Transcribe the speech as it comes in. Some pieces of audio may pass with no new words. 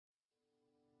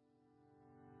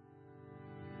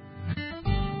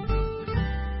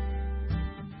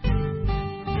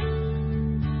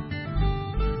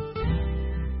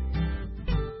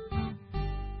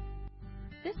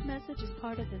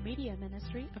part of the media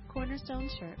ministry of Cornerstone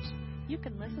Church. You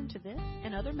can listen to this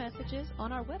and other messages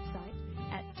on our website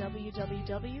at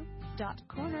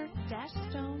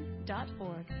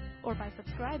www.corner-stone.org or by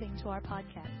subscribing to our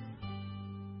podcast.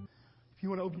 If you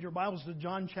want to open your Bibles to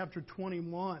John chapter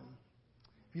 21.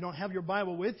 If you don't have your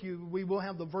Bible with you, we will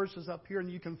have the verses up here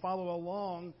and you can follow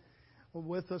along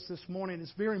with us this morning.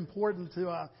 It's very important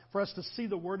for us to see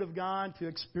the Word of God, to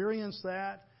experience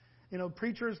that. You know,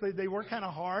 preachers, they work kind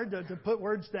of hard to put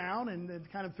words down and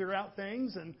kind of figure out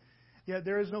things. And yet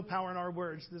there is no power in our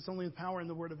words. There's only power in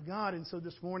the Word of God. And so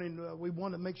this morning we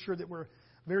want to make sure that we're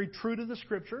very true to the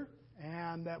Scripture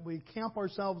and that we camp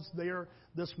ourselves there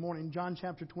this morning. John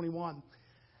chapter 21.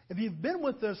 If you've been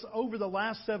with us over the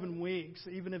last 7 weeks,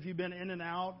 even if you've been in and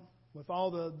out with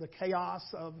all the chaos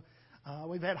of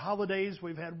we've had holidays,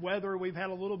 we've had weather, we've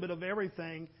had a little bit of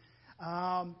everything.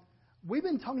 We've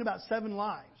been talking about 7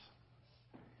 lives.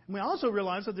 And we also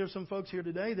realize that there's some folks here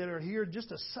today that are here just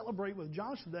to celebrate with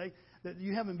Josh today, that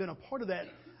you haven't been a part of that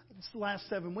this last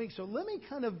 7 weeks. So let me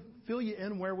kind of fill you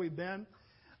in where we've been.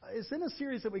 It's in a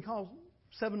series that we call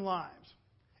 7 Lives.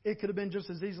 It could have been just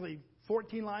as easily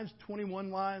 14 lives,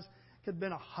 21 lives, it could have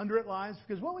been 100 lives.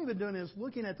 Because what we've been doing is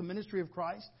looking at the ministry of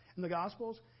Christ in the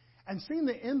Gospels and seeing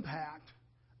the impact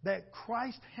that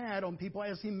Christ had on people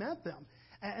as He met them.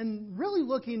 And really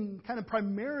looking kind of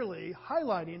primarily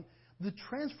highlighting the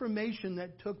transformation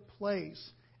that took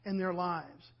place in their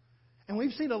lives. And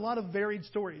we've seen a lot of varied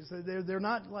stories. They're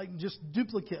not like just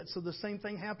duplicates of the same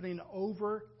thing happening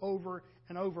over,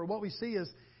 and over. What we see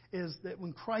is that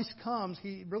when Christ comes,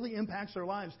 He really impacts their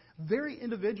lives very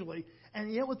individually,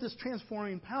 and yet with this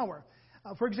transforming power.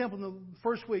 For example, in the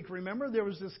first week, remember, there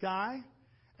was this guy.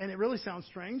 And it really sounds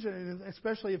strange, and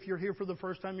especially if you're here for the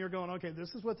first time, you're going, okay, this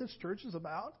is what this church is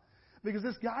about? Because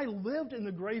this guy lived in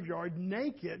the graveyard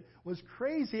naked, was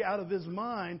crazy out of his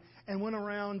mind, and went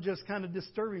around just kind of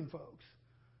disturbing folks.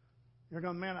 You're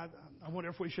going, man, I wonder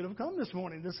if we should have come this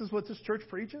morning. This is what this church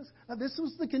preaches? Now, this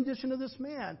was the condition of this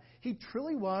man. He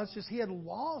truly was he had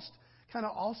lost kind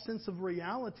of all sense of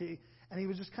reality, and he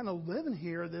was just kind of living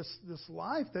here, this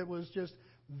life that was just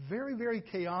very, very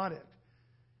chaotic.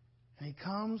 And he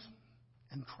comes,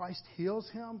 and Christ heals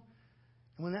him.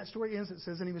 And when that story ends, it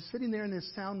says, and he was sitting there in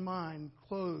his sound mind,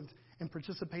 clothed and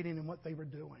participating in what they were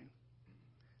doing.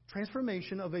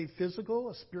 Transformation of a physical,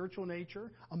 a spiritual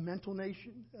nature, a mental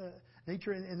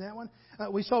nature in that one.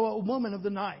 We saw a woman of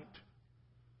the night.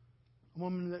 A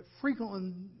woman that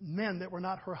frequently men that were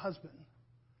not her husband.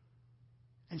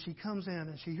 And she comes in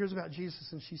and she hears about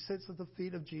Jesus and she sits at the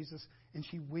feet of Jesus and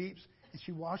she weeps and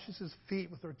she washes His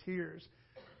feet with her tears.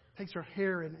 Takes her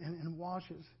hair and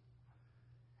washes.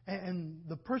 And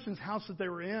the person's house that they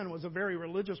were in was a very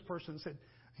religious person. Said,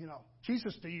 you know,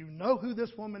 Jesus, do you know who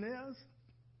this woman is?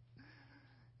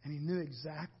 And He knew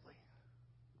exactly.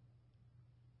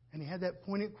 And He had that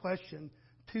pointed question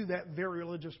to that very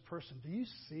religious person. Do you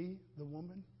see the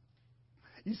woman?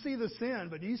 You see the sin,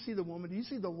 but do you see the woman? Do you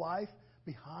see the life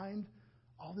behind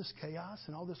all this chaos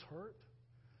and all this hurt?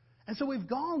 And so we've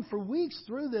gone for weeks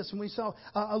through this, and we saw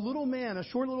a little man, a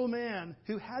short little man,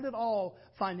 who had it all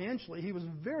financially. He was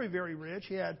very, very rich.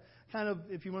 He had kind of,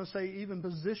 if you want to say, even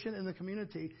position in the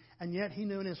community, and yet he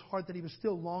knew in his heart that he was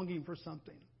still longing for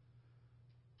something.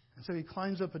 And so he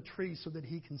climbs up a tree so that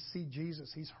he can see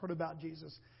Jesus. He's heard about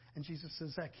Jesus. And Jesus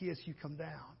says, Zacchaeus, you come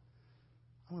down.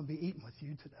 I'm going to be eating with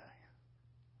you today.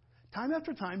 Time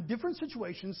after time, different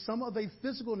situations, some of a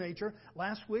physical nature.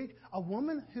 Last week, a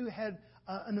woman who had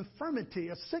an infirmity,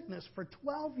 a sickness for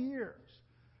 12 years.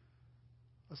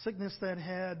 A sickness that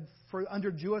had,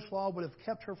 under Jewish law, would have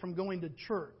kept her from going to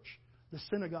church, the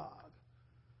synagogue.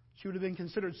 She would have been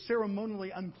considered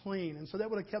ceremonially unclean. And so that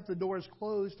would have kept the doors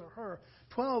closed to her.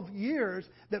 12 years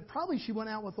that probably she went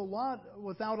out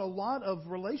without a lot of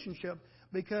relationship,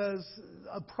 because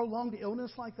a prolonged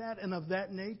illness like that and of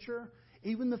that nature,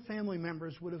 even the family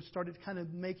members would have started kind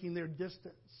of making their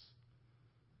distance.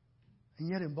 And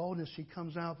yet in boldness, she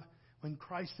comes out when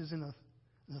Christ is in the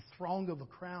throng of a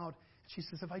crowd. She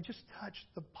says, if I just touch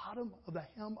the bottom of the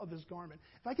hem of His garment,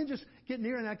 if I can just get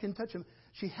near and I can touch Him.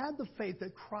 She had the faith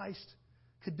that Christ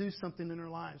could do something in her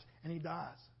lives, and He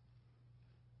does.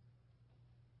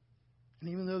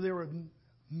 And even though there were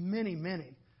many,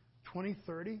 20,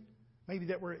 30, maybe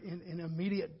that were in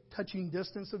immediate touching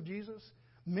distance of Jesus,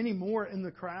 many more in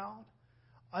the crowd,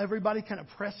 everybody kind of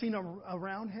pressing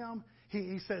around Him,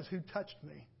 He says, who touched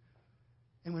me?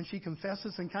 And when she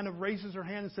confesses and kind of raises her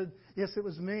hand and said, yes, it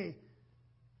was me,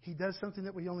 He does something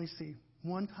that we only see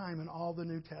one time in all the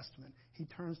New Testament. He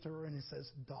turns to her and He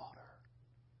says, daughter.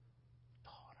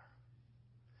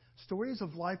 Stories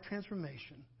of life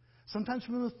transformation. Sometimes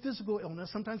from a physical illness,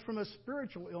 sometimes from a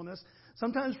spiritual illness,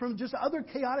 sometimes from just other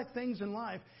chaotic things in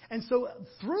life. And so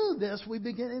through this, we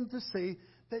begin to see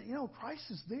that, Christ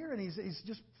is there, and He's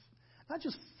just not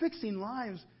just fixing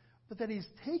lives, but that He's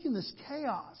taking this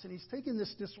chaos and He's taking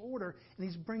this disorder and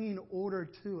He's bringing order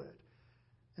to it.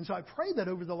 And so I pray that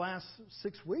over the last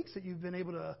 6 weeks that you've been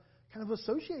able to kind of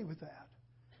associate with that.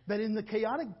 That in the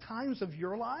chaotic times of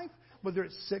your life, whether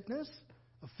it's sickness,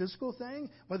 a physical thing,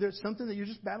 whether it's something that you're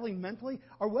just battling mentally,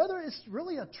 or whether it's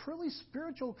really a truly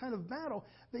spiritual kind of battle,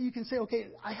 that you can say, okay,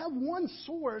 I have one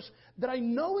source that I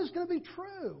know is going to be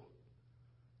true.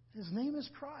 His name is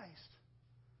Christ.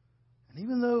 And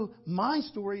even though my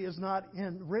story is not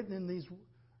written in these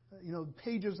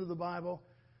pages of the Bible,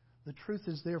 the truth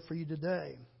is there for you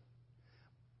today.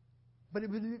 But it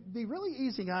would be really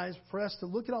easy, guys, for us to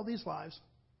look at all these lives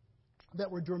that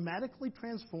were dramatically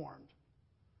transformed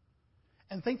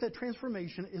and think that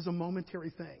transformation is a momentary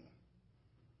thing.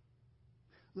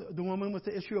 The woman with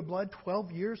the issue of blood,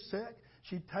 12 years sick,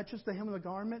 she touches the hem of the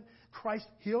garment. Christ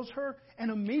heals her,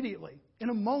 and immediately, in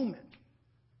a moment,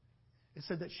 it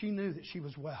said that she knew that she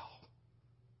was well.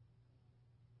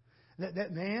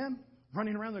 That man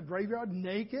running around the graveyard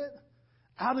naked,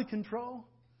 out of control,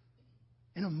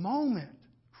 in a moment,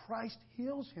 Christ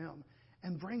heals him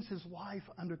and brings his life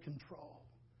under control.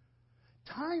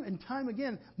 Time and time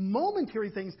again, momentary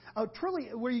things, truly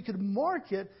where you could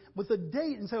mark it with a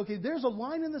date and say, okay, there's a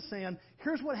line in the sand.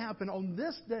 Here's what happened on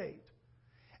this date.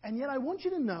 And yet I want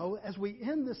you to know, as we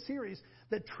end this series,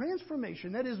 that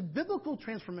transformation, that is biblical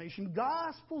transformation,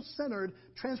 gospel-centered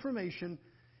transformation,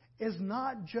 is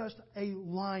not just a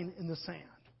line in the sand.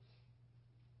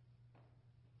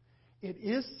 It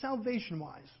is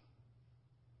salvation-wise.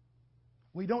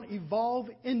 We don't evolve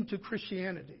into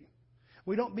Christianity.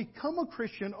 We don't become a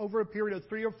Christian over a period of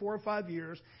 3 or 4 or 5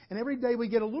 years, and every day we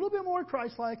get a little bit more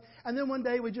Christ-like, and then one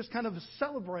day we just kind of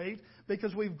celebrate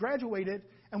because we've graduated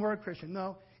and we're a Christian.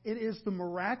 No, it is the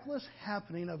miraculous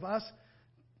happening of us,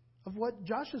 of what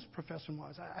Josh's profession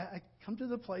was. I come to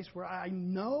the place where I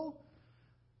know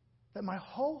that my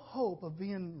whole hope of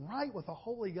being right with a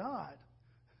holy God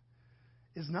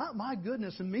is not my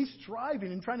goodness and me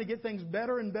striving and trying to get things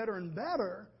better and better and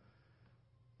better,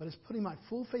 but it's putting my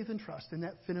full faith and trust in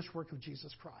that finished work of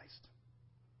Jesus Christ.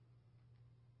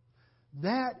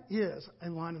 That is a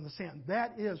line in the sand.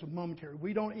 That is momentary.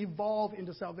 We don't evolve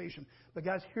into salvation. But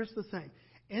guys, here's the thing.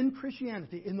 In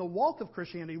Christianity, in the walk of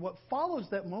Christianity, what follows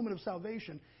that moment of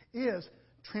salvation is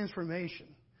transformation.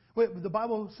 The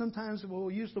Bible sometimes will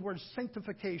use the word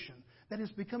sanctification. That is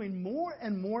becoming more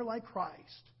and more like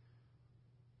Christ.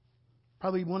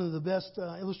 Probably one of the best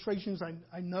illustrations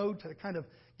I know to kind of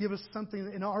give us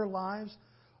something in our lives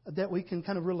that we can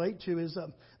kind of relate to is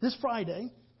this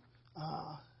Friday,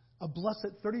 a blessed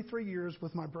 33 years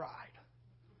with my bride.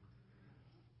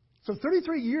 So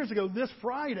 33 years ago, this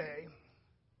Friday,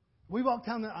 we walked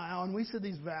down the aisle and we said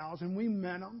these vows and we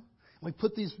meant them. We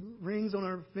put these rings on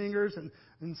our fingers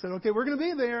and said, okay, we're going to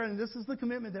be there and this is the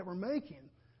commitment that we're making.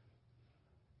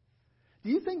 Do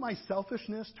you think my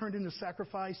selfishness turned into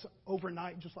sacrifice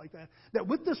overnight just like that? That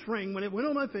with this ring, when it went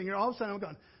on my finger, all of a sudden I'm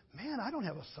going, man, I don't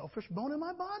have a selfish bone in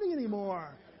my body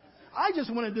anymore. I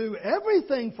just want to do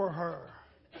everything for her.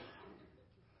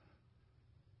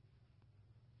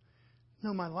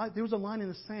 No, my life, there was a line in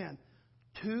the sand.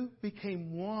 2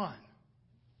 became 1.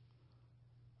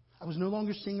 I was no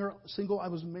longer single, I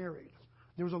was married.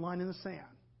 There was a line in the sand.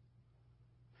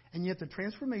 And yet the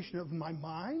transformation of my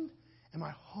mind and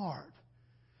my heart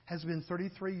has been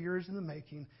 33 years in the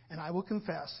making, and I will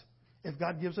confess, if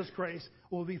God gives us grace,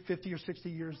 it will be 50 or 60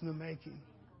 years in the making.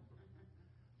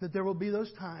 That there will be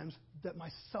those times that my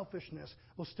selfishness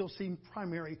will still seem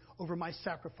primary over my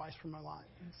sacrifice for my life,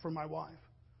 for my wife.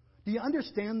 Do you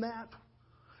understand that?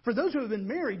 For those who have been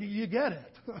married, you get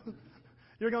it.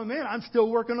 You're going, man, I'm still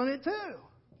working on it too.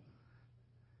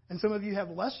 And some of you have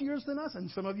less years than us, and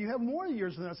some of you have more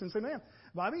years than us. And say, man,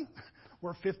 Bobby,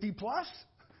 we're 50 plus.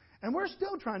 And we're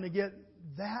still trying to get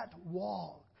that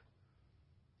walk.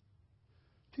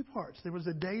 2 parts. There was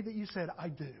a day that you said, I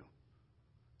do.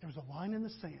 There was a line in the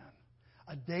sand.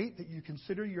 A date that you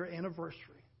consider your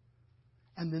anniversary.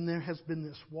 And then there has been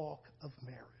this walk of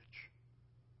marriage.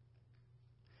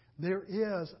 There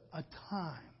is a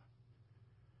time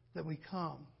that we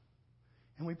come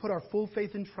and we put our full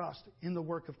faith and trust in the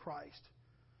work of Christ.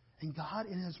 And God,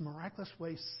 in His miraculous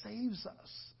way, saves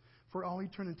us for all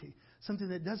eternity. Something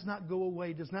that does not go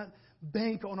away, does not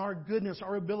bank on our goodness,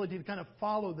 our ability to kind of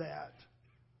follow that.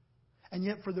 And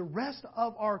yet for the rest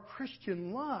of our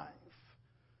Christian life,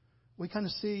 we kind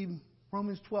of see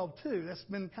Romans 12:2. That's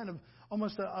been kind of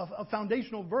almost a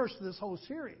foundational verse to this whole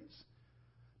series.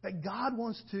 that God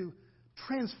wants to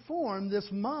transform this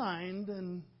mind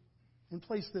and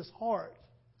place this heart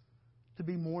to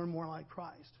be more and more like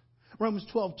Christ. Romans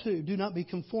 12:2, do not be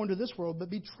conformed to this world, but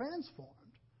be transformed.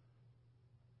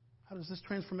 How does this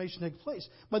transformation take place?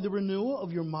 By the renewal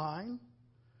of your mind,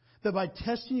 that by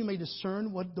testing you may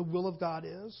discern what the will of God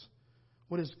is,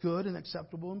 what is good and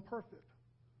acceptable and perfect.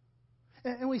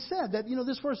 And we said that,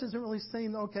 this verse isn't really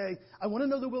saying, okay, I want to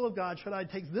know the will of God. Should I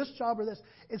take this job or this?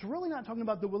 It's really not talking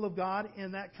about the will of God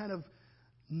in that kind of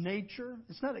nature.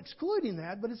 It's not excluding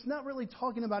that, but it's not really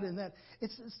talking about it in that.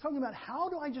 It's talking about how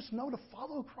do I just know to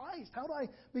follow Christ? How do I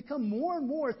become more and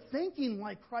more thinking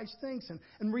like Christ thinks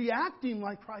and reacting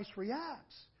like Christ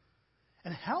reacts?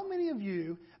 And how many of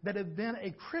you that have been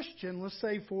a Christian, let's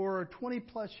say for 20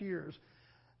 plus years,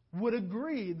 would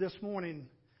agree this morning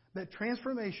that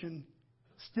transformation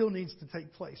still needs to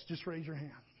take place? Just raise your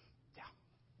hand. Yeah.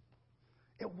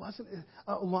 It wasn't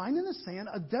a line in the sand,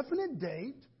 a definite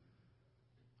date,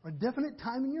 or a definite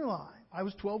time in your life. I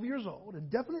was 12 years old, a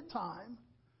definite time,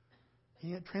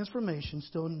 and yet transformation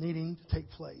still needing to take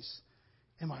place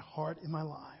in my heart, in my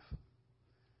life.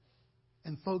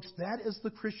 And folks, that is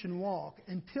the Christian walk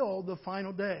until the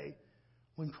final day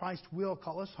when Christ will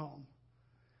call us home.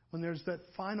 When there's that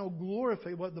final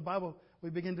glorification, what the Bible, we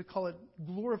begin to call it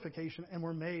glorification, and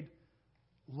we're made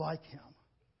like Him.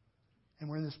 And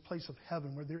we're in this place of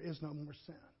heaven where there is no more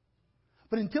sin.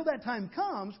 But until that time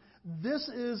comes, this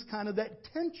is kind of that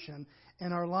tension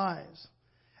in our lives.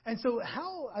 And so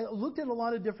I looked at a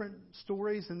lot of different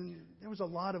stories, and there was a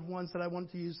lot of ones that I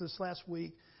wanted to use this last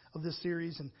week of this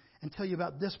series and tell you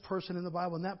about this person in the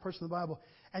Bible and that person in the Bible.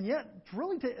 And yet,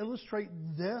 really to illustrate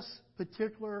this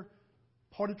particular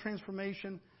part of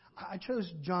transformation, I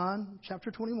chose John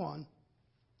chapter 21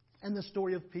 and the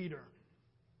story of Peter.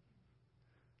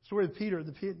 Story of Peter,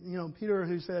 Peter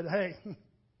who said, hey,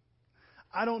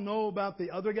 I don't know about the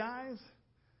other guys,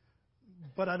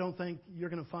 but I don't think you're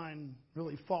going to find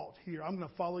really fault here. I'm going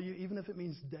to follow you even if it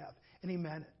means death. And he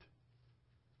meant it.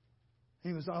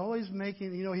 He was always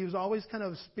he was always kind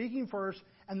of speaking first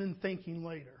and then thinking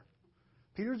later.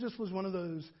 Peter just was one of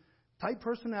those type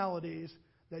personalities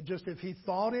that just if he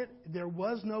thought it, there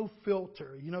was no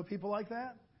filter. You know people like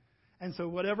that? And so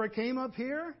whatever came up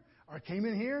here or came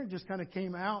in here just kind of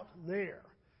came out there.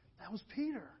 That was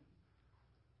Peter.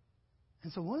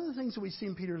 And so one of the things that we see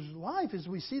in Peter's life is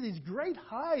we see these great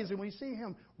highs and we see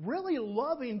him really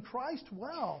loving Christ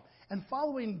well and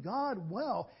following God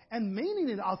well and meaning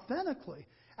it authentically.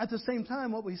 At the same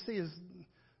time, what we see is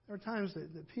there are times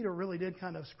that Peter really did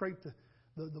kind of scrape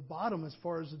the bottom as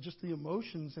far as just the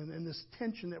emotions and this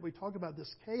tension that we talk about,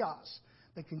 this chaos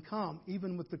that can come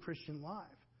even with the Christian life.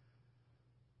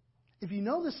 If you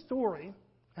know the story,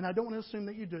 and I don't want to assume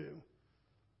that you do,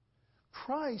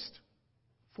 Christ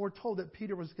foretold that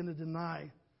Peter was going to deny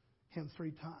Him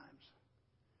 3 times.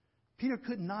 Peter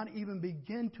could not even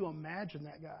begin to imagine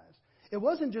that, guys. It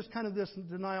wasn't just kind of this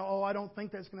denial, I don't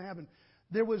think that's going to happen.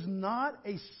 There was not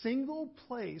a single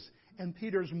place in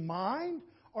Peter's mind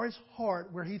or his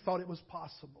heart where he thought it was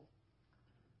possible.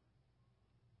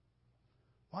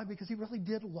 Why? Because he really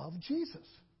did love Jesus.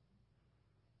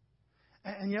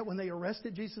 And yet when they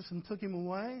arrested Jesus and took Him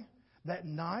away that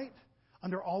night,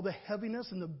 under all the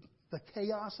heaviness and the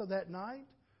chaos of that night,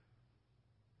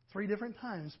 3 different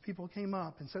times people came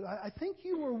up and said, I think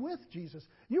you were with Jesus.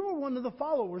 You were one of the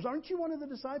followers. Aren't you one of the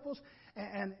disciples?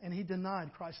 And he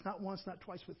denied Christ not once, not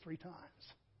twice, but 3 times.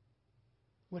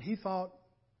 What he thought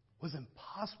was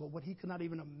impossible, what he could not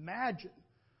even imagine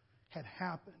had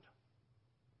happened.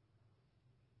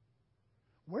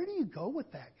 Where do you go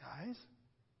with that, guys?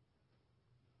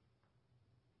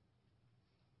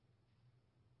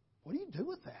 What do you do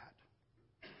with that?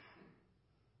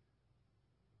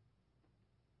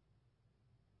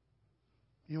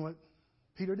 You know what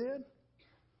Peter did?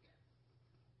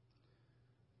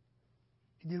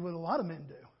 He did what a lot of men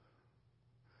do.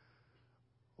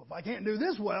 Well, if I can't do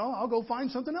this well, I'll go find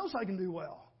something else I can do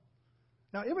well.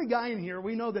 Now, every guy in here,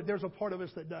 we know that there's a part of us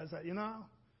that does that, You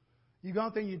go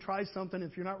out there and you try something.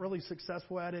 If you're not really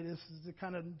successful at it, it's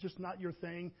kind of just not your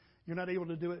thing. You're not able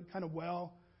to do it kind of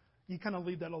well. You kind of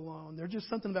leave that alone. There's just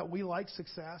something about we like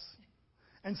success.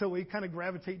 And so we kind of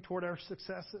gravitate toward our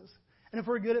successes. And if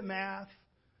we're good at math,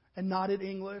 and not at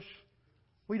English,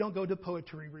 we don't go to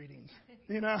poetry readings.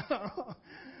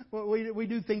 Well, we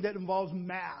do think that involves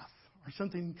math or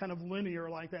something kind of linear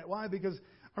like that. Why? Because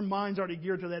our mind's already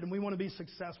geared to that, and we want to be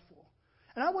successful.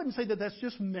 And I wouldn't say that that's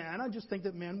just men. I just think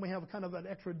that men, we have kind of an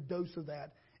extra dose of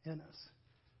that in us.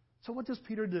 So what does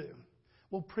Peter do?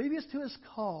 Well, previous to his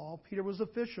call, Peter was a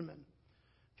fisherman.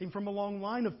 Came from a long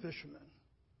line of fishermen.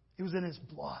 It was in his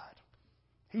blood.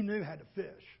 He knew how to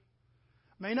fish.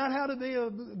 May not how to be a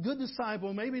good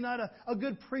disciple, maybe not a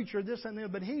good preacher, this and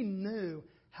that, but he knew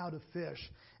how to fish.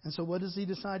 And so what does he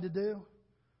decide to do?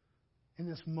 In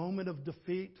this moment of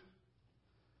defeat,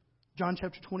 John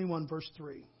chapter 21, verse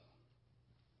 3.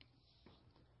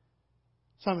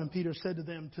 Simon Peter said to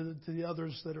them, to the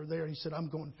others that are there, he said, I'm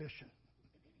going fishing.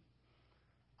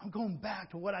 I'm going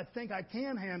back to what I think I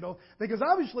can handle, because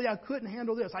obviously I couldn't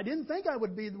handle this. I didn't think I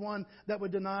would be the one that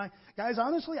would deny. Guys,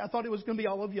 honestly, I thought it was going to be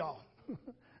all of y'all.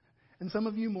 And some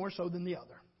of you more so than the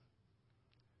other.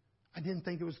 I didn't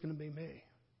think it was going to be me.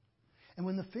 And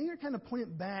when the finger kind of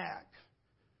pointed back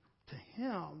to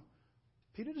him,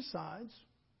 Peter decides,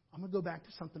 I'm going to go back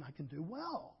to something I can do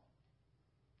well.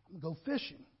 I'm going to go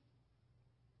fishing.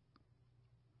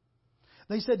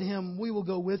 They said to him, we will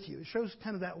go with you. It shows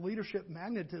kind of that leadership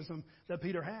magnetism that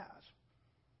Peter has.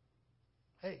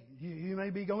 Hey, you may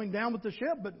be going down with the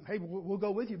ship, but hey, we'll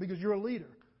go with you because you're a leader.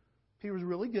 Peter was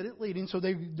really good at leading, so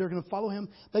they're going to follow him.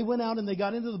 They went out and they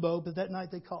got into the boat, but that night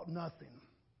they caught nothing.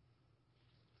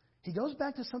 He goes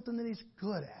back to something that he's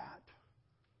good at,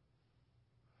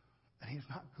 and he's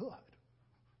not good.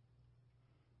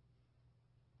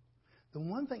 The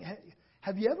one thing,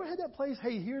 have you ever had that place,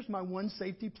 hey, here's my one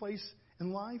safety place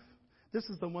in life? This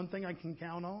is the one thing I can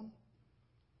count on.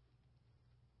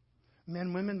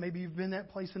 Men, women, maybe you've been that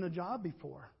place in a job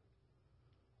before.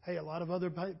 Hey, a lot of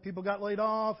other people got laid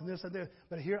off and this and that.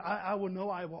 But here, I will know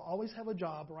I will always have a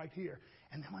job right here.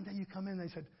 And then one day you come in and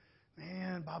they said,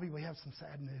 man, Bobby, we have some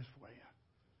sad news for you.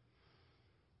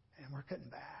 And we're cutting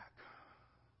back.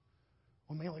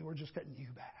 Well, mainly we're just cutting you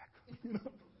back. You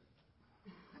know?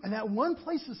 And that one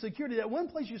place of security, that one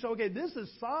place you say, okay, this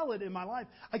is solid in my life.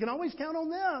 I can always count on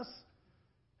this.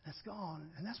 And it's gone.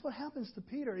 And that's what happens to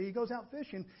Peter. He goes out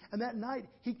fishing, and that night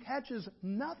he catches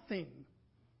nothing.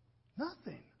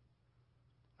 Nothing.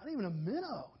 Not even a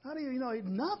minnow. Not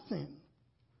even, nothing.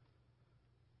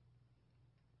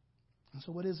 And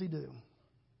so what does he do?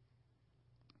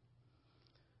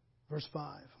 Verse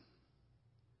 5.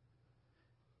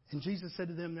 And Jesus said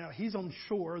to them, now he's on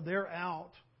shore, they're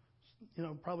out,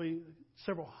 probably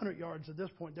several hundred yards at this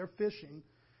point. They're fishing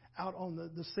out on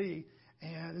the sea.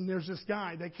 And there's this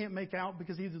guy they can't make out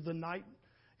because either the night,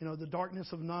 the darkness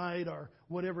of night or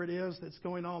whatever it is that's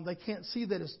going on. They can't see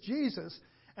that it's Jesus.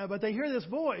 But they hear this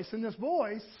voice. And this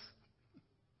voice,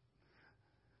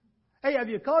 hey, have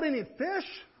you caught any fish?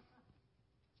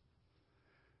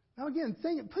 Now again,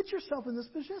 put yourself in this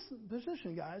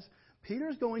position, guys.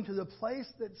 Peter's going to the place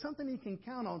that's something he can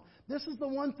count on. This is the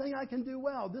one thing I can do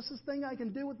well. This is the thing I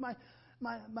can do with my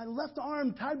left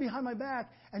arm tied behind my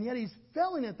back. And yet he's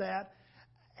failing at that.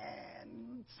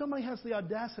 And somebody has the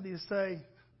audacity to say,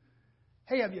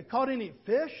 hey, have you caught any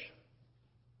fish?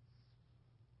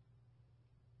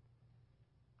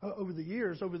 Over the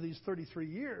years, over these 33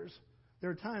 years,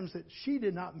 there are times that she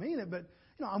did not mean it, but,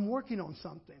 I'm working on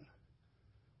something.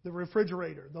 The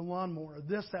refrigerator, the lawnmower,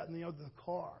 this, that, and the other, the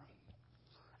car.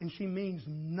 And she means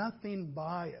nothing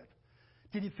by it.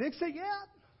 Did you fix it yet?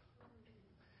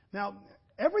 Now,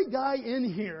 every guy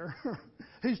in here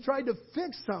who's tried to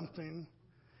fix something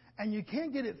and you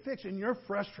can't get it fixed and you're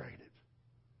frustrated.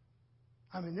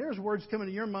 I mean, there's words coming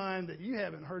to your mind that you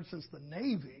haven't heard since the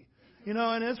Navy.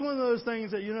 And it's one of those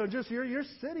things that, just you're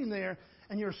sitting there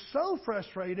and you're so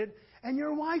frustrated and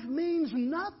your wife means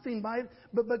nothing by it,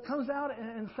 but comes out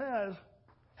and says,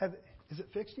 is it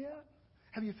fixed yet?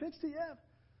 Have you fixed it yet?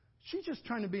 She's just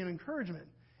trying to be an encouragement.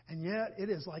 And yet it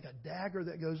is like a dagger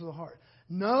that goes to the heart.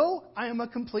 No, I am a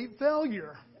complete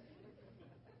failure.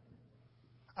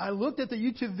 I looked at the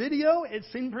YouTube video. It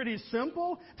seemed pretty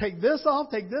simple. Take this off,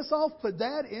 put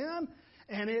that in,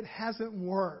 and it hasn't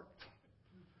worked.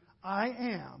 I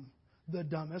am the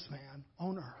dumbest man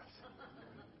on earth.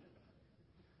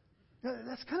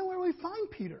 That's kind of where we find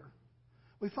Peter.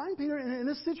 We find Peter in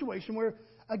this situation where,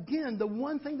 again, the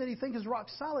one thing that he thinks is rock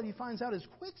solid, he finds out is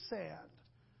quicksand.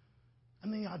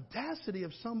 And the audacity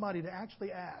of somebody to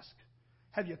actually ask,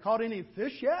 have you caught any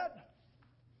fish yet?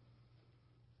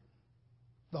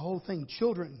 The whole thing,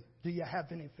 children, do you have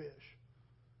any fish?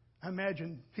 I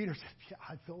imagine Peter said, yeah,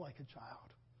 I feel like a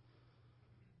child.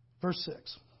 Verse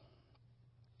 6.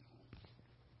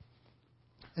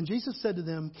 And Jesus said to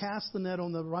them, cast the net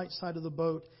on the right side of the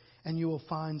boat and you will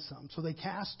find some. So they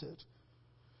cast it.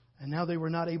 And now they were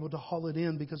not able to haul it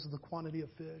in because of the quantity of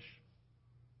fish.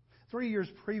 3 years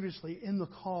previously, in the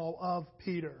call of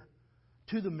Peter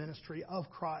to the ministry of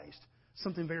Christ,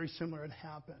 something very similar had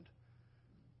happened.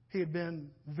 He had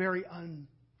been very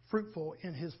unfruitful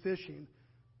in his fishing.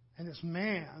 And this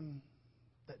man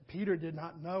that Peter did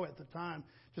not know at the time,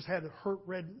 just had a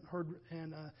red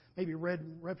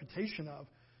reputation of,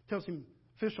 tells him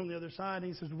fish on the other side,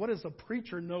 and he says, what does a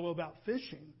preacher know about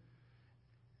fishing?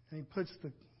 And he puts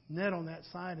the net on that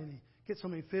side, and he gets so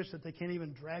many fish that they can't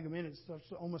even drag them in. It starts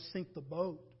to almost sink the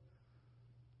boat.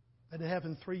 That had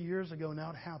happened 3 years ago.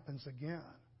 Now it happens again.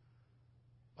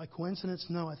 By coincidence?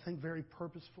 No, I think very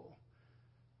purposeful.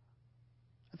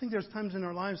 I think there's times in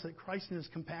our lives that Christ in His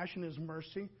compassion, His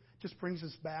mercy, just brings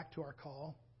us back to our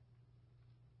call.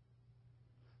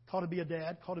 Called to be a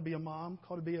dad, called to be a mom,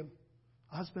 called to be a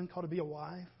husband, called to be a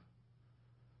wife,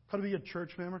 called to be a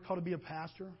church member, called to be a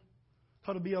pastor,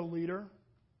 called to be a leader,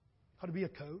 called to be a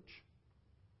coach.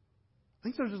 I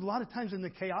think there's a lot of times in the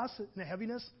chaos and the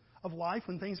heaviness of life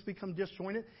when things become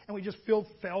disjointed and we just feel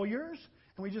failures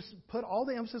and we just put all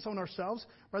the emphasis on ourselves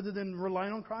rather than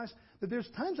relying on Christ, that there's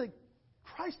times that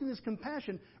Christ in His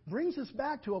compassion brings us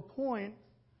back to a point.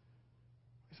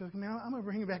 He says, man, I'm going to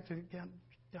bring you back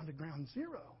down to ground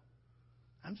zero.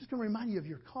 I'm just going to remind you of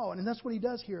your call. And that's what He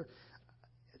does here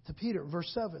to Peter.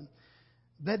 Verse 7.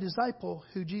 That disciple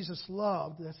who Jesus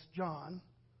loved, that's John,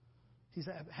 he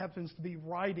happens to be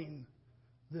writing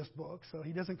this book, so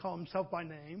he doesn't call himself by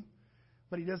name,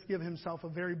 but he does give himself a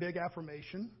very big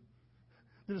affirmation.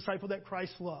 The disciple that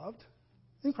Christ loved,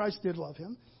 and Christ did love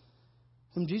him,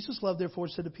 whom Jesus loved, therefore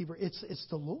said to Peter, it's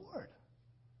the Lord.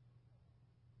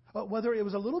 Whether it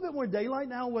was a little bit more daylight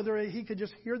now, whether he could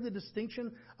just hear the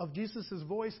distinction of Jesus'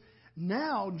 voice,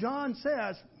 now John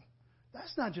says,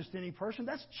 that's not just any person,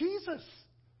 that's Jesus.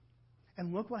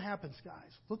 And look what happens,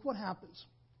 guys. Look what happens.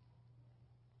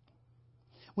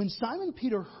 When Simon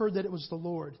Peter heard that it was the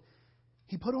Lord,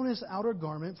 he put on his outer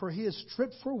garment, for he is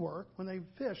stripped for work. When they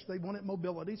fished, they wanted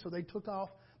mobility, so they took off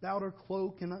the outer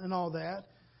cloak and all that.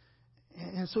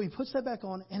 And so he puts that back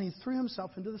on, and he threw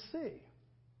himself into the sea.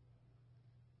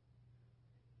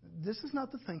 This is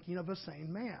not the thinking of a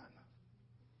sane man.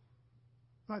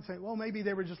 You might say, well, maybe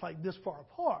they were just like this far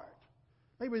apart.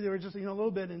 Maybe they were just, a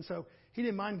little bit, and so he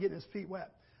didn't mind getting his feet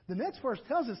wet. The next verse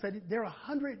tells us that they're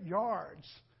 100 yards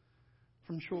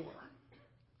from shore.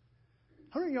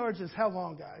 100 yards is how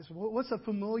long, guys? What's a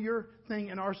familiar thing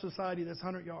in our society that's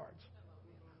 100 yards?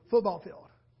 Football field.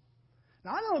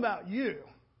 Now, I don't know about you,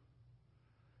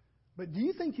 but do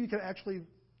you think you could actually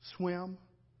swim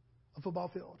a football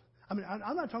field? I mean,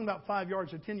 I'm not talking about 5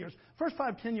 yards or 10 yards. First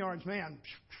 5, 10 yards, man,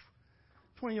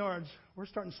 20 yards, we're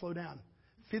starting to slow down.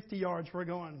 50 yards, we're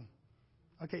going,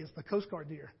 okay, it's the Coast Guard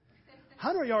deer.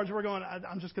 100 yards, we're going,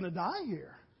 I'm just going to die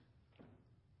here.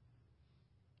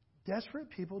 Desperate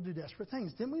people do desperate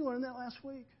things. Didn't we learn that last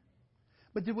week?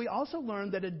 But did we also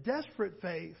learn that a desperate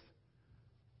faith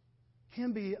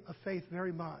can be a faith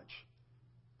very much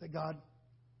that God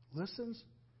listens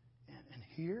and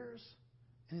hears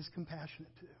and is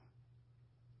compassionate to?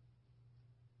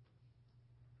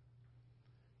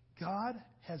 God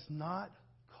has not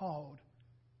called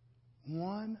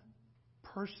one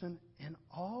person in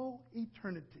all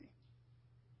eternity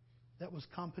that was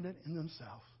competent in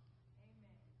themselves.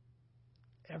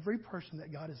 Every person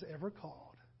that God has ever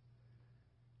called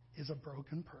is a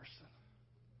broken person.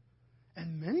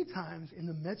 And many times in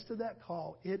the midst of that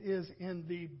call, it is in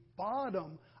the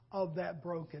bottom of that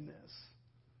brokenness.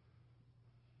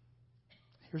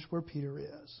 Here's where Peter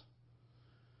is.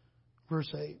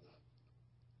 Verse 8.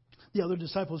 The other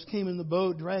disciples came in the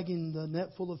boat, dragging the net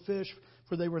full of fish,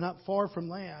 for they were not far from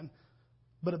land,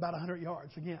 but about 100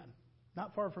 yards. Again,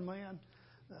 not far from land.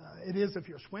 It is if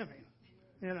you're swimming,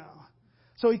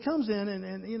 So he comes in,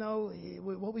 and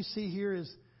what we see here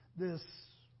is this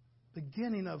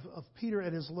beginning of Peter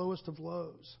at his lowest of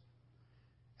lows.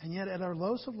 And yet at our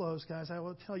lowest of lows, guys, I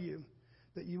will tell you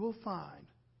that you will find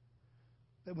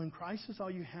that when Christ is all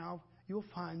you have, you'll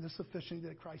find the sufficiency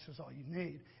that Christ is all you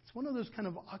need. It's one of those kind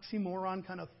of oxymoron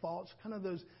kind of thoughts, kind of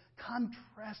those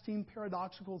contrasting,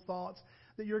 paradoxical thoughts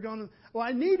that you're going, well,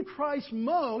 I need Christ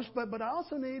most, but I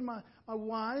also need my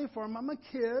wife or my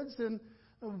kids,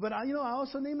 but I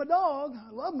also need my dog.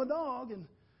 I love my dog, and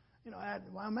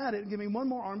while I'm at it, give me one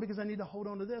more arm because I need to hold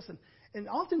on to this. And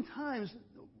oftentimes,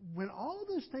 when all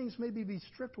those things maybe be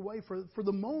stripped away for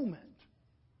the moment,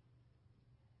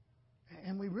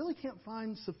 and we really can't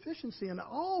find sufficiency in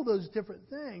all those different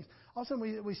things, all of a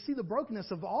sudden we see the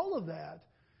brokenness of all of that.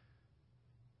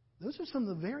 Those are some of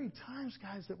the very times,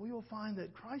 guys, that we will find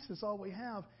that Christ is all we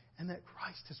have and that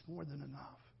Christ is more than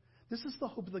enough. This is the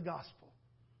hope of the gospel.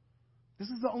 This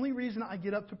is the only reason I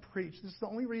get up to preach. This is the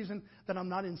only reason that I'm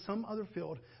not in some other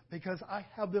field, because I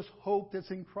have this hope that's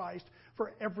in Christ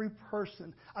for every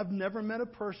person. I've never met a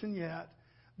person yet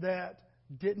that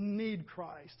didn't need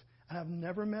Christ. And I've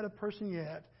never met a person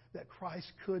yet that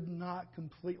Christ could not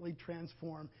completely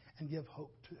transform and give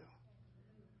hope to.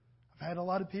 I've had a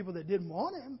lot of people that didn't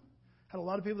want Him. Had a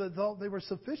lot of people that thought they were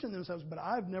sufficient themselves, but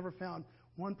I've never found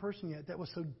one person yet that was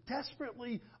so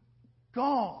desperately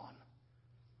gone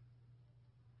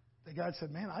that God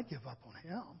said, man, I give up on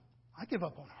him. I give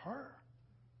up on her.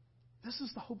 This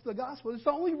is the hope of the gospel. It's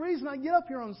the only reason I get up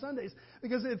here on Sundays.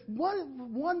 Because if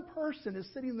one person is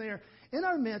sitting there in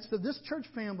our midst of this church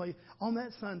family on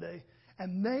that Sunday,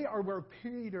 and they are where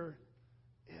Peter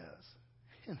is,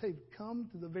 and they've come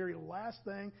to the very last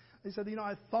thing, they said,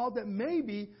 I thought that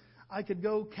maybe I could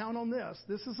go count on this.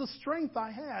 This is the strength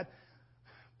I had.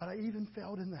 But I even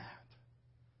failed in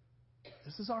that.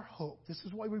 This is our hope. This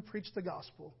is why we preach the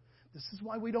gospel. This is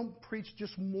why we don't preach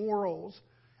just morals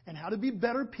and how to be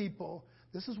better people.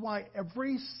 This is why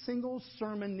every single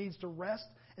sermon needs to rest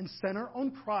and center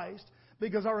on Christ,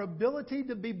 because our ability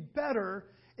to be better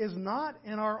is not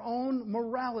in our own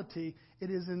morality. It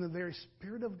is in the very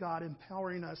Spirit of God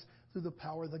empowering us through the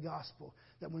power of the gospel.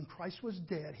 That when Christ was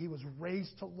dead, He was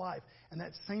raised to life. And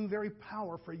that same very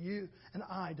power for you and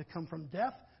I to come from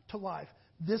death to life.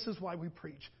 This is why we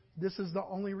preach. This is the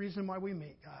only reason why we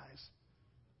meet, guys.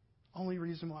 Only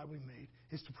reason why we meet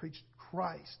is to preach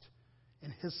Christ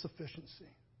and His sufficiency.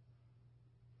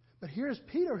 But here's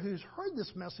Peter, who's heard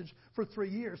this message for 3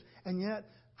 years, and yet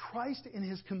Christ in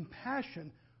His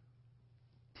compassion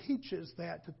teaches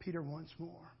that to Peter once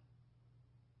more.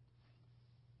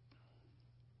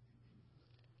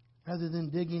 Rather than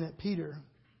digging at Peter,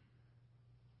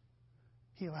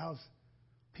 He allows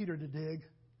Peter to dig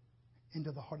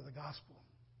into the heart of the gospel.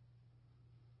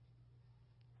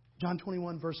 John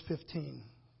 21, verse 15.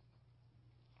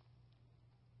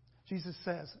 Jesus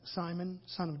says, Simon,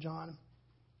 son of John,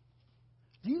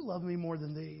 do you love me more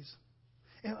than these?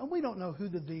 And we don't know who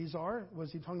the these are.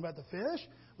 Was He talking about the fish?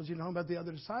 Was He talking about the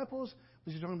other disciples?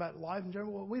 Was He talking about life in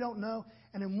general? Well, we don't know.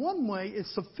 And in one way,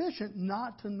 it's sufficient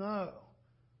not to know.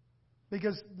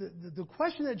 Because the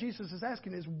question that Jesus is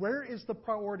asking is, where is the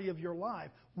priority of your life?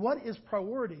 What is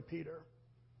priority, Peter?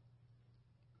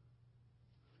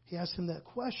 He asked him that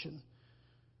question.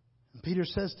 And Peter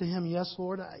says to him, yes,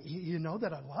 Lord, you know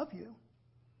that I love you.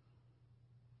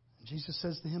 And Jesus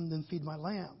says to him, then feed my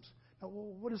lambs. Now,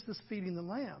 what is this feeding the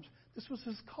lambs? This was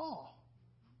His call.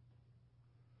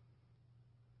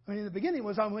 I mean, in the beginning it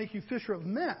was, I'll make you fisher of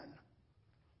men.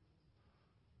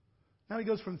 Now He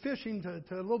goes from fishing to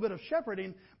a little bit of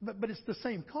shepherding, but it's the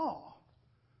same call.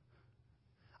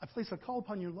 I place a call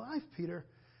upon your life, Peter,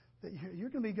 that you're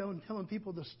going to be going telling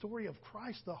people the story of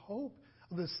Christ, the hope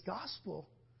of this gospel.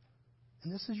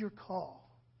 And this is your call.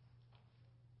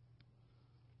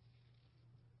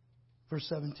 Verse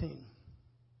 17.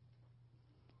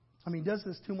 I mean, He does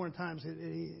this 2 more times.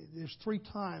 There's 3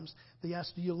 times that He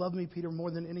asks, do you love me, Peter,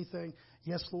 more than anything?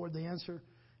 Yes, Lord. The answer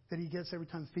that He gets every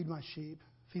time, feed my sheep,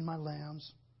 feed my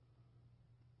lambs.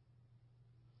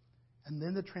 And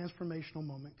then the transformational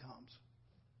moment comes.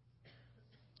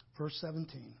 Verse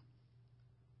 17.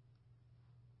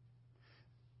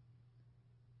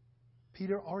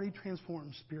 Peter already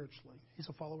transformed spiritually. He's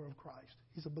a follower of Christ.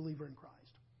 He's a believer in Christ.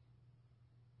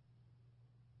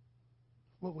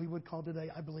 What we would call today,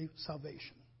 I believe,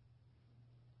 salvation.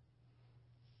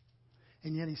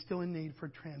 And yet he's still in need for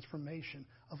transformation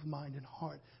of mind and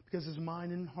heart. Because his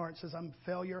mind and heart says, I'm a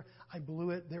failure. I blew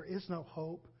it. There is no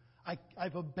hope.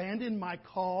 I've abandoned my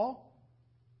call.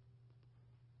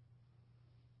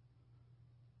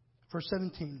 Verse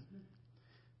 17.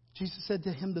 Jesus said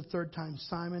to him the 3rd time,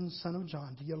 Simon, son of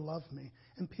John, do you love me?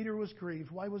 And Peter was grieved.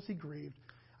 Why was he grieved?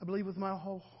 I believe with my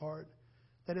whole heart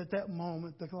that at that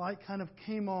moment the light kind of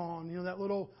came on. You know, that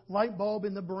little light bulb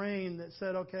in the brain that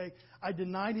said, okay, I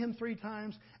denied Him 3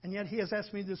 times, and yet He has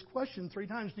asked me this question 3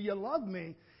 times, do you love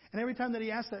me? And every time that He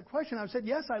asked that question, I've said,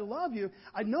 yes, I love you.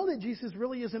 I know that Jesus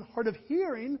really isn't hard of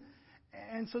hearing,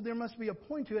 and so there must be a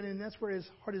point to it, and that's where his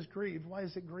heart is grieved. Why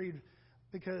is it grieved?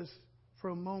 Because for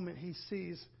a moment he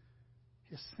sees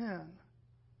his sin,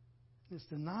 his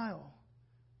denial,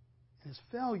 and his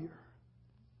failure.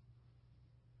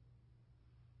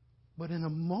 But in a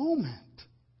moment,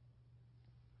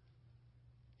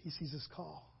 he sees his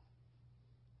call.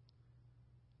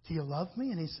 Do you love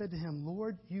me? And he said to him,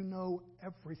 Lord, you know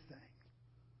everything.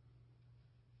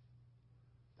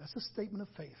 That's a statement of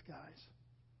faith, guys.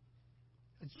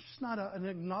 It's just not an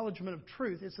acknowledgement of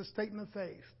truth. It's a statement of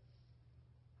faith.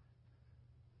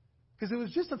 Because it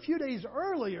was just a few days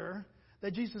earlier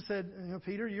that Jesus said,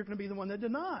 Peter, you're going to be the one that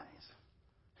denies.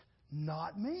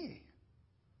 Not me.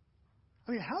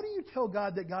 I mean, how do you tell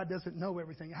God that God doesn't know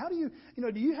everything? How do you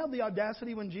do you have the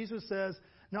audacity when Jesus says,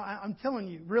 no, I'm telling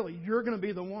you, really, you're going to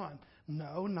be the one?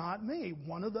 No, not me.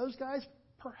 One of those guys,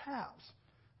 perhaps.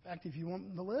 In fact, if you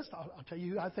want the list, I'll tell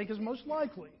you who I think is most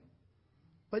likely.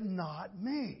 But not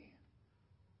me.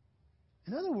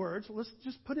 In other words, let's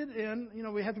just put it in,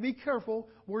 we have to be careful,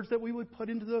 words that we would put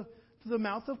into the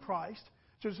mouth of Christ.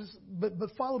 But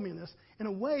follow me in this. In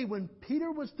a way, when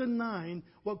Peter was denying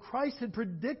what Christ had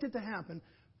predicted to happen,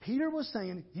 Peter was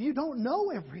saying, you don't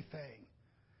know everything.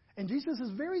 And Jesus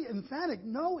is very emphatic.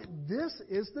 No, this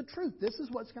is the truth. This is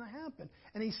what's going to happen.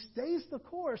 And he stays the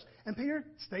course. And Peter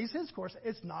stays his course.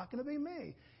 It's not going to be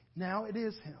me. Now it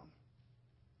is him.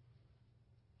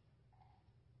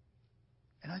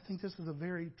 And I think this is a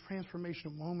very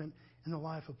transformational moment in the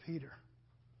life of Peter.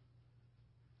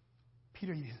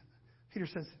 Peter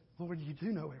says, Lord, you do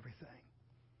know everything.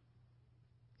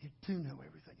 You do know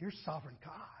everything. You're sovereign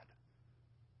God.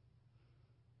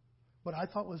 What I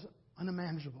thought was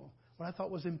unimaginable, what I thought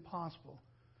was impossible,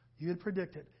 you had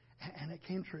predicted, and it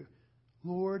came true.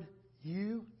 Lord,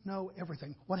 you know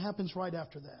everything. What happens right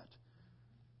after that?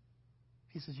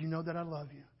 He says, you know that I love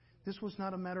you. This was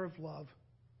not a matter of love.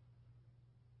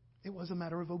 It was a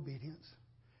matter of obedience.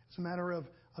 It's a matter of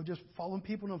just following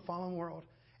people in a fallen world.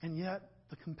 And yet,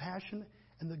 the compassion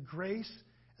and the grace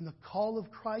and the call of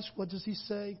Christ, what does he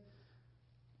say?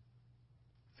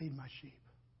 Feed my sheep.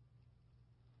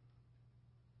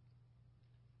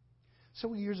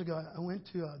 Several years ago, I went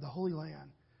to the Holy Land.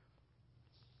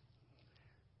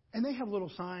 And they have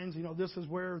little signs, this is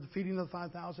where the feeding of the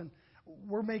 5,000.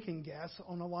 We're making guess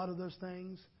on a lot of those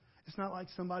things. It's not like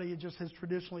somebody just has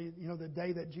traditionally, the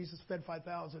day that Jesus fed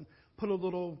 5,000, put a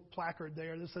little placard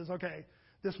there that says, okay,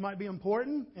 this might be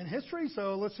important in history,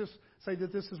 so let's just say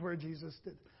that this is where Jesus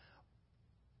did.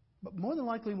 But more than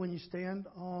likely when you stand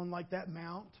on like that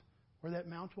mount, where that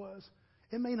mount was,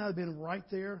 it may not have been right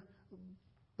there,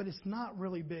 but it's not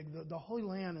really big. The Holy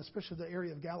Land, especially the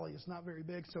area of Galilee, is not very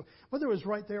big. So whether it was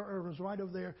right there or it was right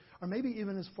over there, or maybe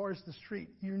even as far as the street,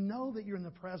 you know that you're in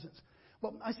the presence.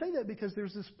 Well, I say that because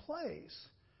there's this place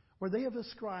where they have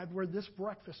described where this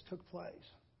breakfast took place.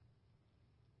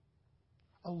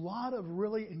 A lot of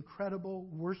really incredible,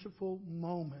 worshipful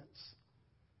moments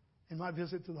in my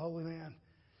visit to the Holy Land.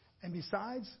 And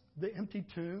besides the empty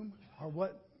tomb, or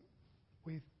what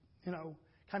we, kind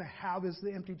of have as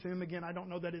the empty tomb. Again, I don't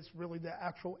know that it's really the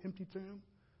actual empty tomb.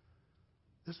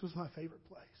 This was my favorite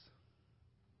place.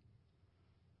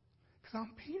 Because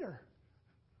I'm Peter.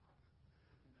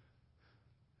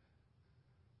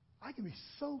 I can be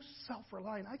so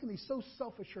self-reliant. I can be so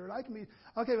self-assured. I can be,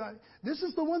 okay, this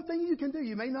is the one thing you can do.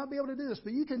 You may not be able to do this,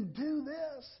 but you can do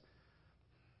this.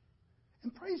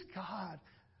 And praise God,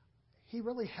 He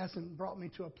really hasn't brought me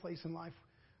to a place in life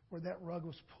where that rug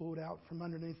was pulled out from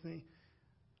underneath me.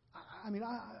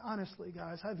 Honestly,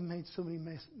 guys, I've made so many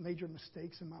major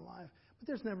mistakes in my life, but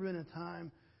there's never been a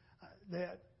time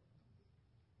that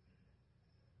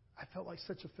I felt like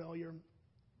such a failure,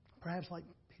 perhaps like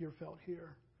Peter felt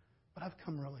here. But I've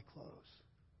come really close.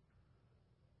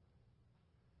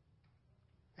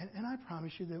 And I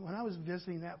promise you that when I was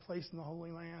visiting that place in the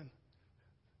Holy Land,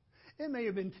 it may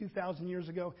have been 2,000 years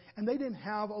ago, and they didn't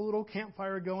have a little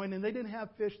campfire going, and they didn't have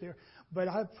fish there. But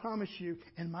I promise you,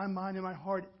 in my mind and my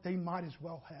heart, they might as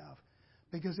well have.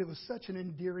 Because it was such an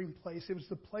endearing place. It was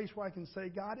the place where I can say,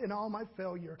 God, in all my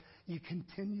failure, you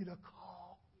continue to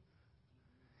call.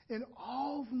 In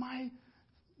all of my,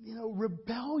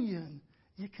 rebellion,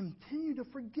 you continue to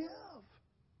forgive.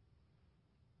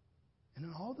 And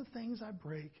in all the things I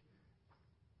break,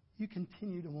 you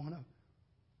continue to want to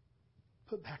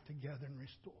put back together and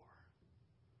restore.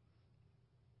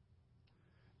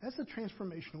 That's a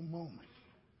transformational moment.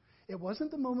 It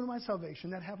wasn't the moment of my salvation.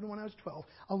 That happened when I was 12.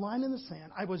 A line in the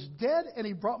sand. I was dead, and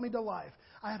He brought me to life.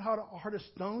 I had a heart of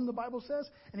stone, the Bible says,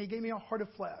 and He gave me a heart of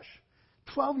flesh.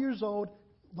 12 years old,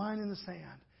 line in the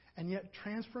sand. And yet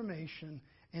transformation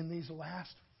in these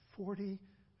last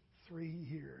 43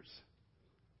 years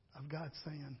of God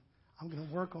saying, I'm going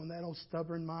to work on that old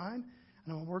stubborn mind, and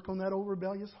I'm going to work on that old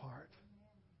rebellious heart.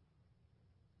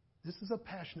 This is a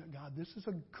passionate God. This is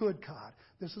a good God.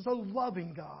 This is a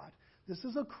loving God. This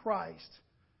is a Christ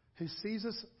who sees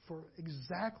us for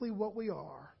exactly what we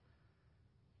are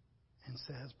and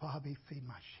says, Bobby, feed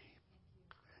my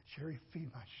sheep. Sherry,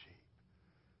 feed my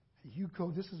sheep. You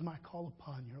go, this is my call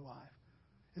upon your life.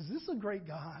 Is this a great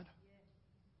God?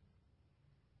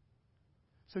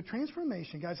 So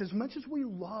transformation, guys, as much as we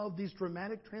love these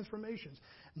dramatic transformations,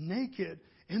 naked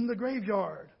in the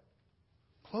graveyard,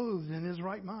 clothed in His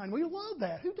right mind, we love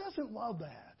that. Who doesn't love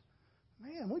that?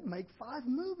 Man, we'd make 5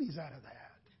 movies out of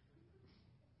that.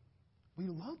 We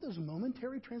love those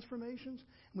momentary transformations,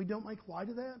 and we don't make light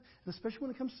of that, and especially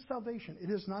when it comes to salvation. It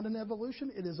is not an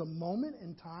evolution. It is a moment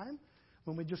in time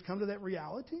when we just come to that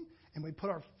reality and we put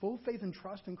our full faith and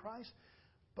trust in Christ.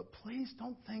 But please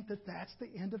don't think that that's the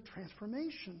end of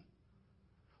transformation.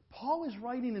 Paul is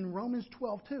writing in Romans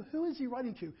 12 too. Who is he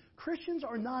writing to? Christians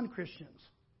or non-Christians?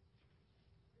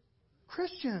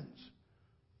 Christians.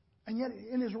 And yet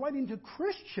in his writing to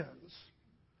Christians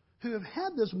who have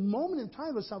had this moment in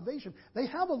time of salvation, they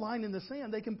have a line in the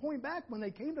sand. They can point back when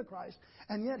they came to Christ.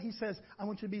 And yet he says, I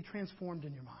want you to be transformed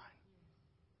in your mind.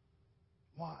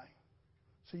 Why?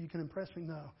 So you can impress me?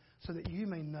 No. So that you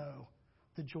may know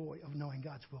the joy of knowing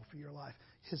God's will for your life.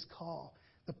 His call.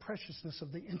 The preciousness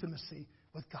of the intimacy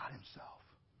with God himself.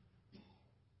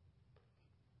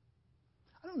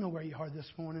 I don't know where you are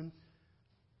this morning.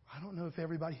 I don't know if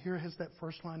everybody here has that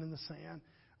first line in the sand.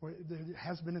 Or there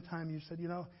has been a time you said,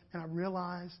 and I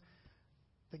realize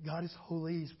that God is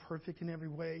holy. He's perfect in every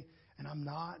way. And I'm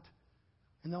not.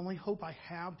 And the only hope I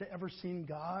have to ever seeing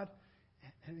God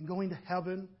and going to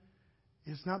heaven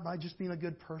is not by just being a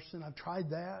good person. I've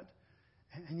tried that.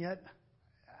 And yet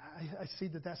I see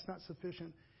that that's not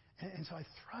sufficient. And so I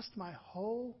thrust my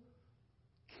whole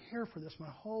care for this, my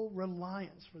whole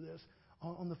reliance for this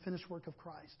on the finished work of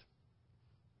Christ.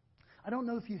 I don't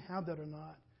know if you have that or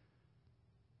not,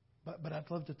 but I'd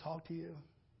love to talk to you,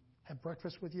 have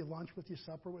breakfast with you, lunch with you,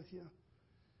 supper with you,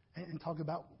 and talk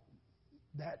about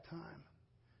that time.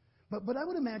 But I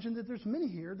would imagine that there's many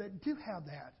here that do have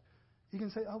that. You can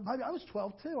say, oh, I was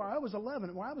 12 too, or I was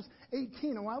 11, or I was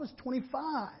 18, or I was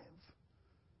 25.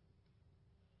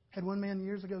 Had one man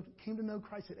years ago came to know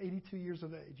Christ at 82 years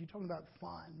of age. You're talking about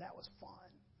fun. That was fun.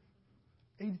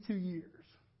 82 years.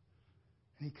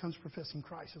 And he comes professing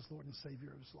Christ as Lord and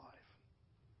Savior of his life.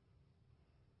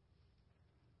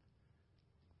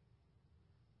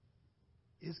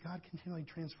 Is God continually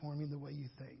transforming the way you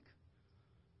think?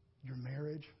 Your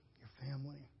marriage, your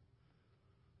family,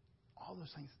 all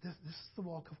those things. This is the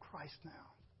walk of Christ now.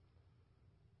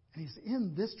 And he's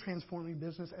in this transforming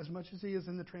business as much as he is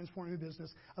in the transforming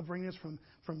business of bringing us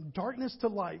from darkness to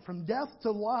light, from death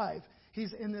to life.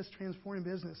 He's in this transforming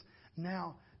business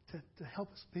now to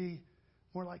help us be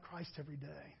more like Christ every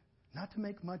day. Not to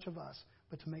make much of us,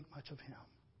 but to make much of him.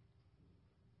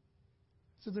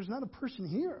 So there's not a person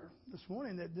here this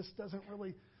morning that this doesn't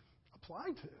really apply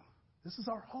to. This is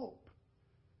our hope.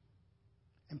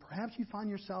 And perhaps you find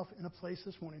yourself in a place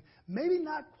this morning, maybe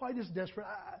not quite as desperate.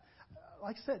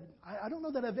 Like I said, I don't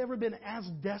know that I've ever been as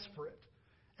desperate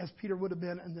as Peter would have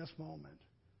been in this moment.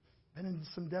 Been in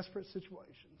some desperate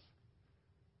situations.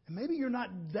 And maybe you're not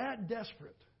that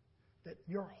desperate that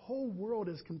your whole world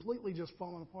is completely just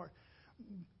falling apart.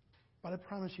 But I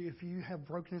promise you, if you have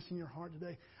brokenness in your heart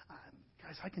today,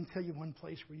 guys, I can tell you one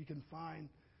place where you can find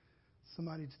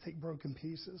somebody to take broken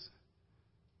pieces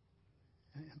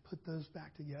and put those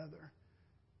back together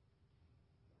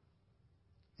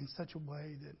in such a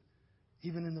way that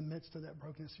even in the midst of that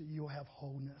brokenness, you'll have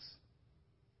wholeness.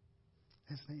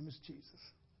 His name is Jesus.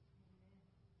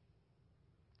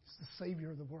 He's the Savior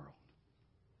of the world.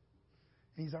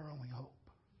 And he's our only hope.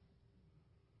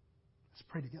 Let's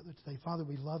pray together today. Father,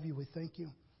 we love you. We thank you.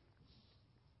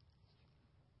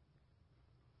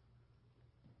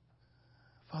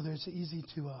 Father, it's easy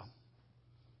to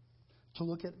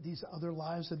look at these other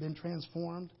lives that have been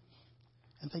transformed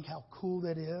and think how cool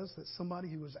that is, that somebody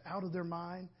who was out of their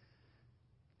mind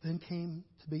then came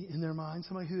to be in their mind.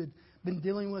 Somebody who had been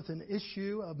dealing with an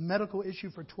issue, a medical issue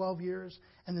for 12 years,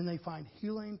 and then they find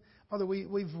healing. Father,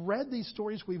 we've read these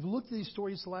stories. We've looked at these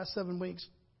stories the last 7 weeks.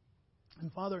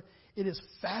 And Father, it is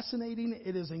fascinating.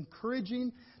 It is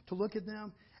encouraging to look at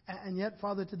them. And yet,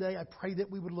 Father, today I pray that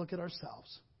we would look at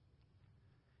ourselves.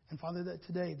 And Father, that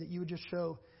today that you would just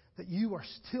show that you are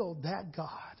still that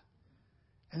God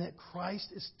and that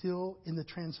Christ is still in the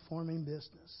transforming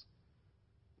business.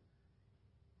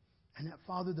 And that,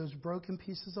 Father, those broken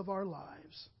pieces of our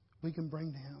lives, we can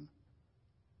bring to him.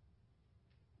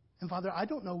 And, Father, I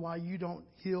don't know why you don't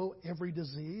heal every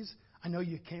disease. I know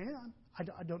you can.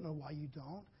 I don't know why you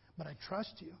don't, but I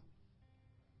trust you.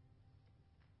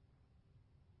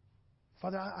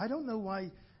 Father, I don't know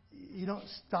why you don't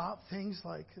stop things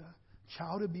like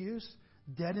child abuse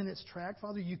dead in its track.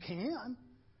 Father, you can.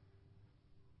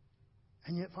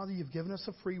 And yet, Father, you've given us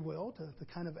a free will to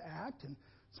kind of act, and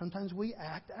sometimes we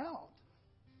act out.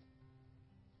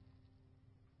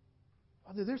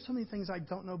 Father, there's so many things I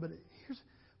don't know, but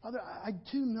Father, I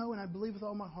do know and I believe with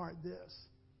all my heart this.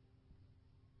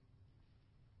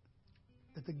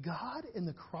 That the God in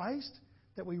the Christ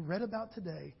that we read about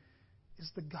today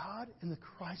is the God in the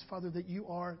Christ, Father, that you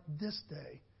are this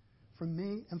day for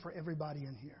me and for everybody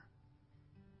in here.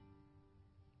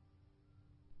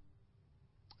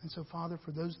 And so, Father,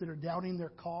 for those that are doubting their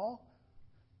call,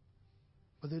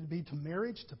 whether it be to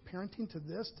marriage, to parenting, to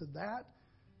this, to that,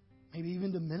 maybe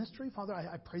even to ministry, Father,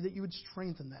 I pray that you would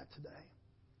strengthen that today.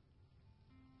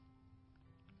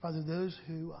 Father, those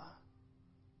who are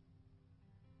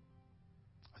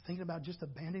thinking about just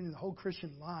abandoning the whole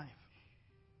Christian life,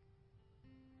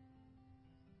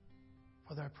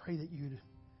 Father, I pray that you'd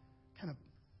kind of,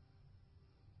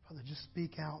 Father, just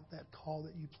speak out that call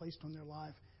that you placed on their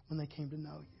life when they came to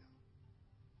know you.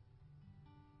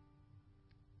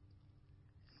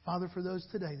 And Father, for those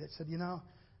today that said,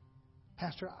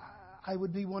 Pastor, I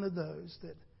would be one of those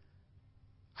that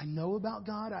I know about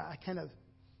God. I kind of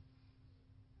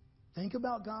think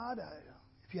about God.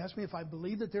 If you ask me if I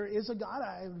believe that there is a God,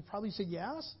 I would probably say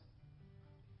yes.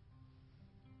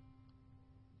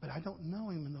 But I don't know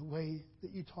Him in the way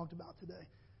that you talked about today.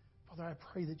 Father, I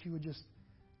pray that you would just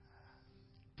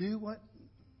do what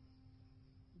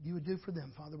you would do for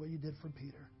them, Father, what you did for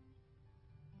Peter.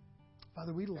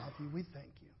 Father, we love you. We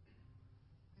thank you.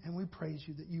 And we praise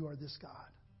you that you are this God.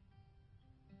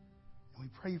 And we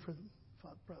praise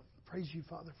you,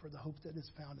 Father, for the hope that is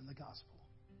found in the gospel.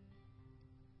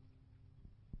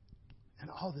 And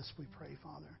all this we pray,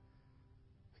 Father,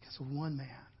 because of one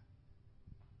man,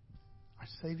 our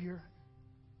Savior,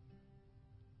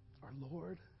 our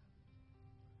Lord,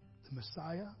 the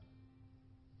Messiah,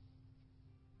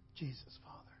 Jesus,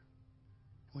 Father.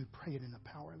 And we pray it in the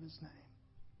power of His name.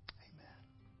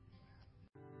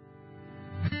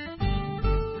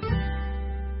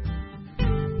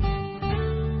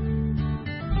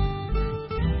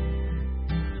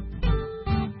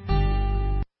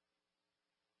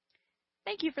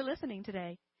 Thank you for listening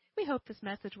today. We hope this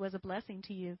message was a blessing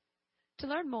to you. To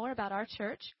learn more about our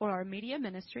church or our media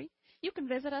ministry, you can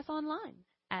visit us online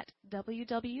at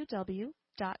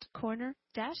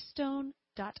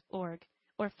www.corner-stone.org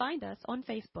or find us on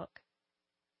Facebook.